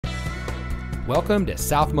Welcome to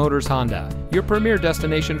South Motors Honda, your premier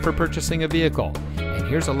destination for purchasing a vehicle. And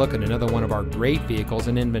here's a look at another one of our great vehicles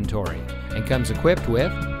in inventory, and comes equipped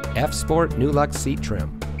with F-Sport Nulux seat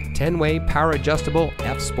trim, 10-way power adjustable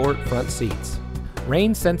F-Sport front seats,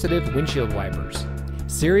 rain sensitive windshield wipers,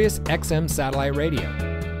 Sirius XM satellite radio,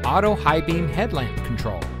 auto high beam headlamp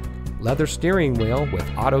control, leather steering wheel with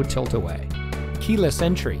auto tilt-away, keyless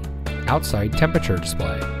entry, outside temperature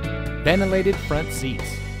display, ventilated front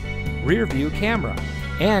seats, rear view camera,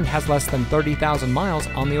 and has less than 30,000 miles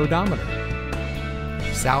on the odometer.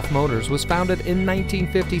 South Motors was founded in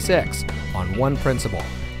 1956 on one principle: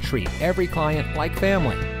 treat every client like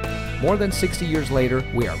family. More than 60 years later,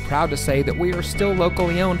 we are proud to say that we are still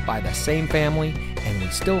locally owned by the same family, and we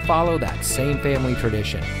still follow that same family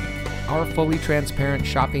tradition. Our fully transparent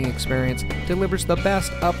shopping experience delivers the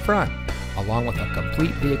best up front, along with a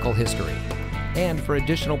complete vehicle history. And for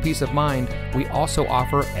additional peace of mind, we also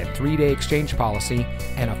offer a 3-day exchange policy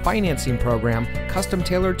and a financing program custom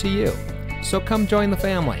tailored to you. So come join the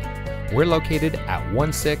family. We're located at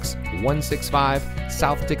 16165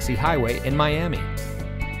 South Dixie Highway in Miami.